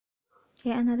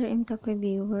Okay, another MTAP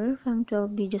reviewer from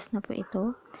 12 videos na po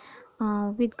ito.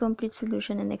 With complete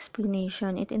solution and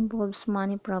explanation. It involves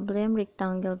money problem,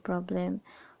 rectangle problem,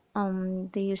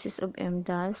 the uses of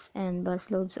MDAS, and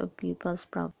busloads of pupils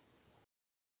problem.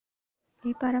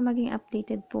 Okay, para maging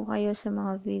updated po kayo sa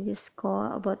mga videos ko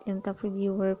about MTAP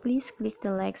reviewer, please click the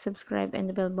like, subscribe, and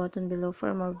the bell button below for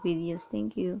more videos.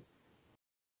 Thank you.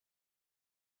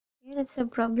 Okay, let's have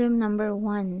problem number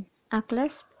 1. A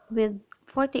class with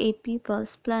 48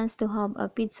 pupils plans to have a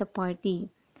pizza party.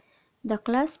 The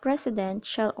class president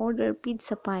shall order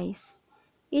pizza pies.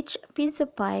 Each pizza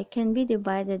pie can be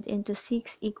divided into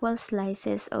 6 equal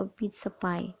slices of pizza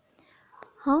pie.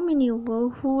 How many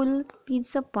whole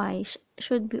pizza pies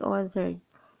should be ordered?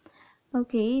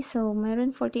 Okay, so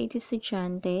meron 48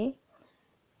 estudyante.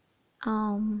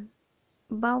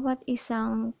 Bawat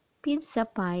isang pizza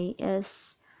pie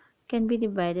can be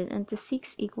divided into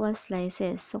 6 equal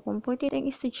slices. So, kung 48 ang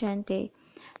estudyante,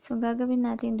 so gagawin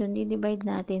natin doon, di-divide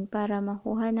natin para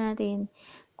makuha natin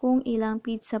kung ilang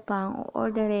pizza pa ang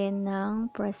orderin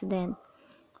ng president.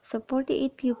 So,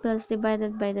 48 pupils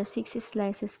divided by the 6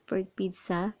 slices per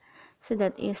pizza. So,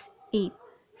 that is 8.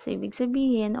 So, ibig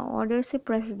sabihin, order si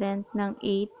president ng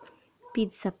 8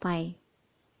 pizza pie.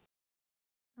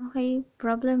 Okay,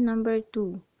 problem number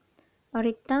 2. A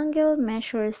rectangle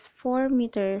measures 4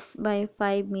 meters by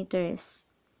 5 meters.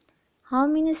 How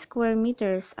many square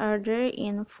meters are there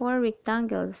in 4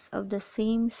 rectangles of the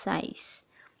same size?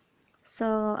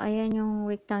 So, ayan yung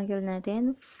rectangle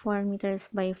natin, 4 meters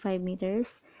by 5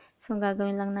 meters. So, ang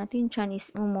gagawin lang natin dyan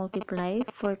is multiply.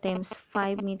 4 times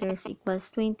 5 meters equals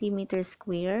 20 meters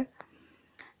square.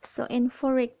 So, in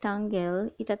 4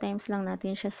 rectangle, ita-times lang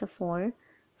natin siya sa 4.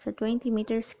 So, 20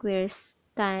 meters squares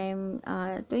times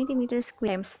 20 meters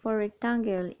square times 4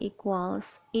 rectangle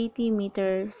equals 80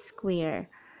 meters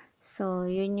square. So,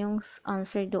 yun yung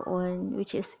answer doon,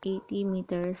 which is 80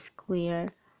 meters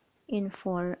square in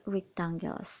 4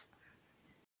 rectangles.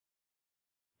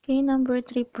 Okay, number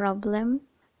 3 problem.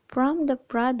 From the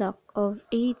product of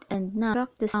 8 and 9,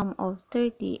 subtract the sum of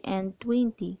 30 and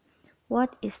 20.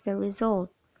 What is the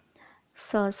result?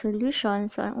 So,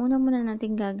 solution. So, ang una muna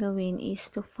natin gagawin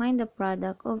is to find the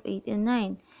product of 8 and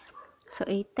 9. So,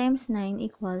 8 times 9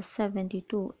 equals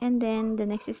 72. And then, the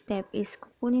next step is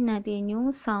kukunin natin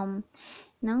yung sum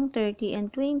ng 30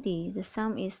 and 20. The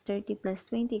sum is 30 plus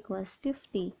 20 equals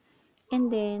 50.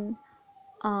 And then,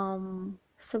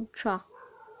 subtract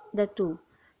the 2.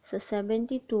 So,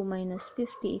 72 minus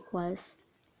 50 equals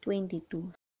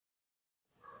 22.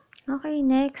 Okay,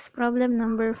 next, problem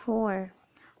number 4.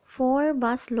 4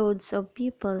 busloads of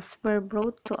pupils were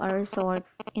brought to a resort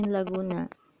in Laguna.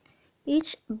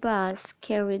 Each bus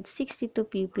carried 62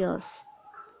 pupils.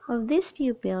 Of these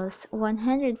pupils,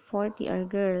 140 are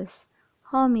girls.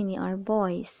 How many are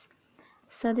boys?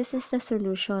 So, this is the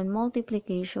solution,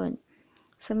 multiplication.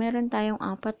 So, meron tayong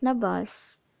 4 na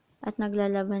bus at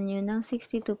naglalaban yun ng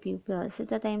 62 pupils. So,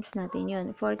 times natin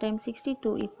yun. 4 times 62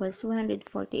 equals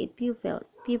 248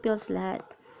 pupils lahat.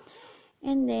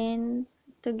 And then,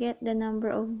 to get the number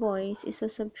of boys,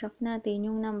 isusubtract natin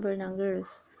yung number ng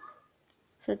girls.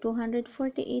 So, 248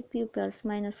 pupils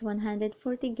minus 140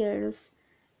 girls,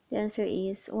 the answer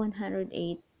is 108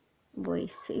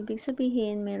 boys. So, ibig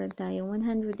sabihin, meron tayong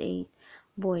 108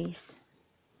 boys.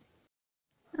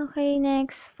 Okay,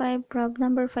 next,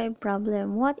 number 5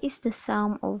 problem. What is the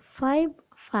sum of 5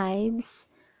 5s,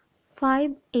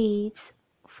 5 8s,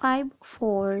 5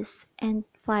 4s, and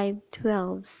 5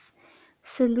 12s?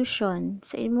 Solution.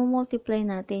 So, i-multiply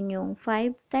natin yung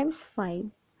 5 times 5,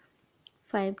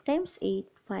 5 times 8,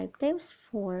 5 times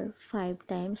 4, 5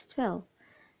 times 12.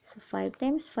 So, 5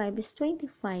 times 5 is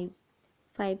 25.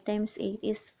 5 times 8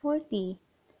 is 40.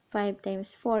 5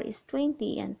 times 4 is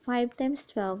 20. And 5 times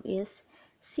 12 is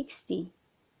 60.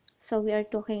 So, we are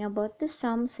talking about the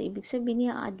sum. So, ibig sabihin,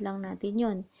 i-add lang natin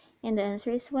yun. And the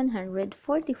answer is 145.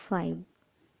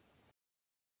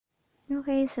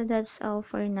 Okay, so that's all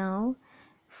for now.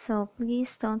 So,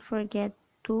 please don't forget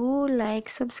to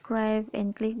like, subscribe,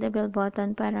 and click the bell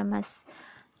button para mas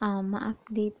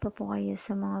ma-update pa po kayo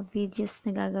sa mga videos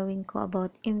na gagawin ko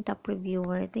about MTAP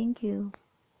Reviewer. Thank you.